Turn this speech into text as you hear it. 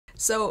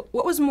So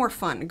what was more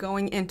fun,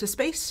 going into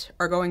space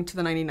or going to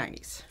the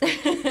 1990s?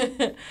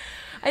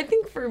 I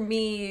think for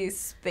me,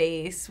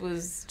 space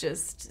was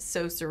just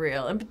so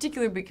surreal, in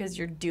particular because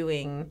you're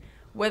doing,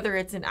 whether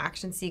it's an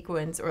action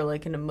sequence or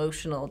like an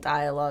emotional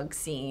dialogue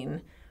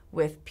scene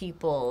with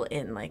people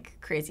in like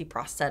crazy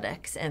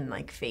prosthetics and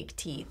like fake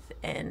teeth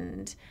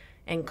and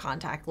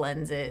contact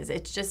lenses.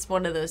 It's just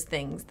one of those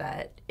things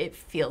that it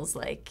feels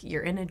like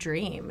you're in a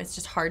dream. It's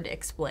just hard to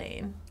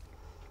explain.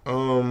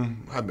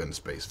 I've been to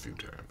space a few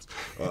times.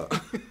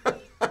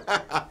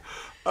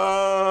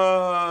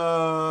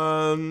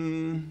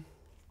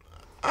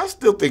 I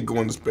still think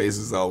going to space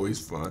is always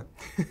fun.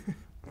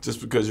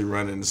 Just because you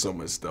run into so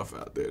much stuff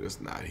out there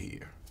that's not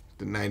here.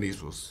 The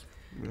 90s was,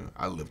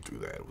 I lived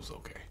through that. It was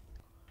okay.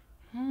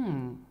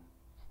 The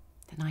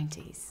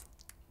 90s.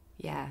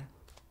 Yeah.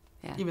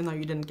 Even though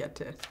you didn't get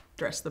to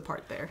dress the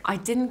part there. I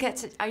didn't get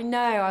to, I know,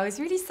 I was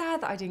really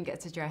sad that I didn't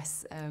get to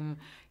dress,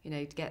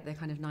 to get the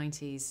kind of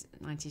 90s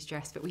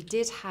dress. But we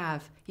did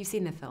have, you've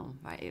seen the film,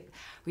 right?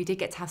 We did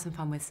get to have some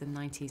fun with some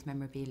 90s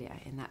memorabilia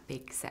in that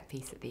big set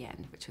piece at the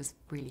end, which was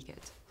really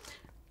good.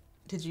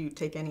 Did you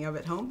take any of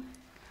it home?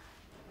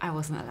 I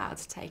wasn't allowed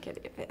to take any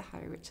of it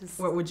home, which is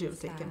What would you have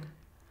sad. taken?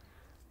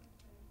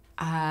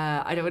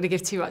 I don't want to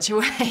give too much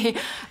away.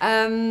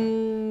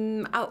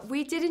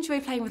 We did enjoy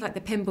playing with like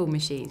the pinball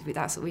machines.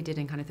 That's what we did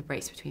in kind of the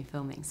breaks between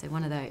filming. So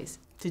one of those.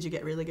 Did you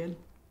get really good?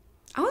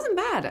 I wasn't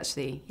bad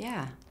actually.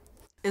 Yeah.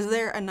 Is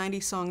there a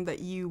 90s song that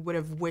you would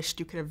have wished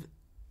you could have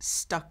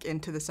stuck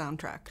into the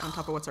soundtrack on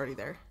top of what's already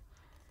there?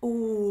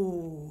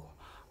 Ooh,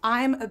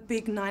 I'm a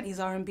big 90s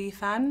R&B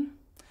fan.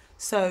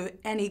 So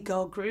any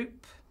girl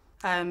group.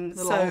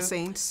 Little All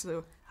Saints.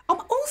 So.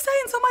 All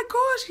Saints, oh my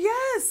gosh,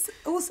 yes.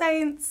 All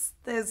Saints,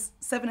 there's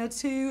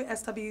 702,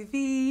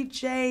 SWV,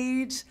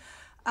 Jade,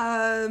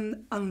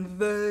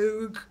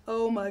 Vogue,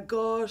 oh my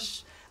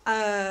gosh.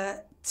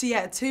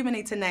 Too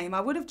many to name.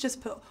 I would have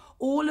just put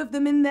all of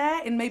them in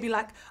there in maybe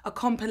like a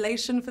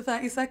compilation for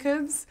 30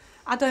 seconds.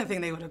 I don't think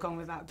they would have gone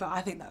with that, but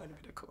I think that would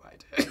have been a cool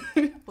idea.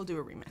 We'll do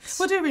a remix.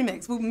 We'll do a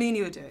remix. Well, me and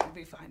you would do it, it'll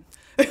be fine.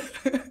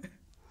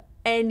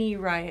 Any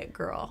Riot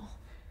Girl.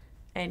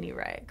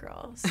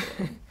 So.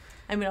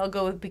 I mean, I'll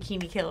go with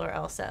Bikini Killer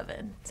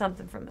L7,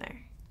 something from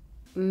there.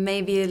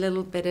 Maybe a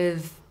little bit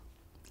of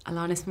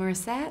Alanis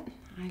Morissette.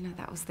 I know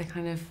that was the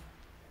kind of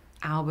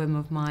album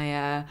of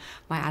my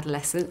my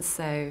adolescence,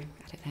 so I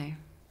don't know,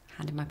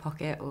 hand in my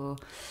pocket or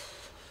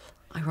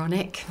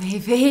Ironic,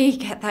 maybe,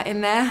 get that in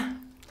there.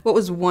 What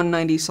was one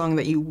 90s song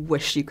that you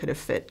wish you could have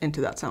fit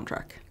into that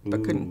soundtrack,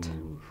 but couldn't?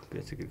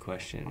 That's a good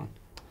question.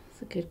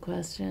 That's a good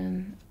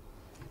question.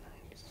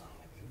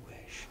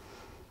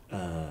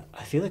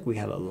 I feel like we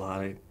have a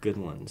lot of good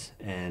ones,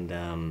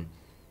 and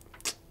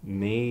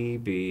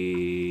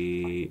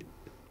maybe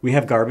we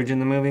have Garbage in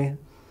the movie,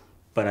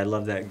 but I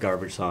love that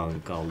Garbage song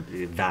called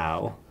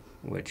Vow,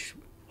 which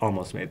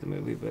almost made the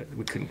movie, but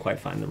we couldn't quite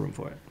find the room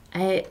for it.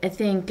 I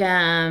think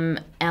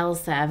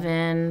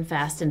L7,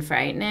 Fast and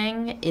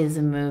Frightening, is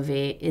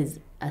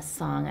a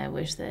song I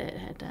wish that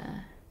had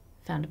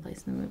found a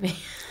place in the movie.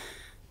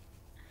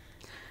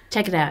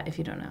 Check it out if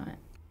you don't know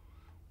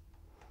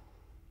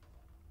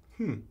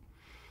it.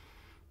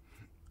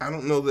 I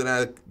don't know that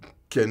I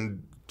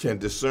can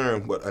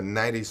discern what a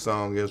 90s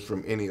song is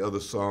from any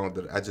other song.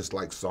 That I just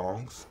like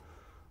songs.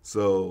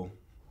 So,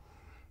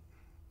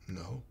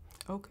 no.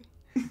 Okay.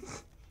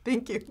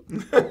 Thank you.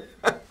 I'm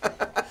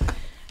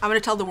going to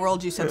tell the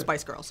world you said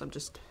Spice Girls. I'm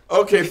just...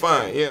 Okay,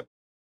 fine, yeah.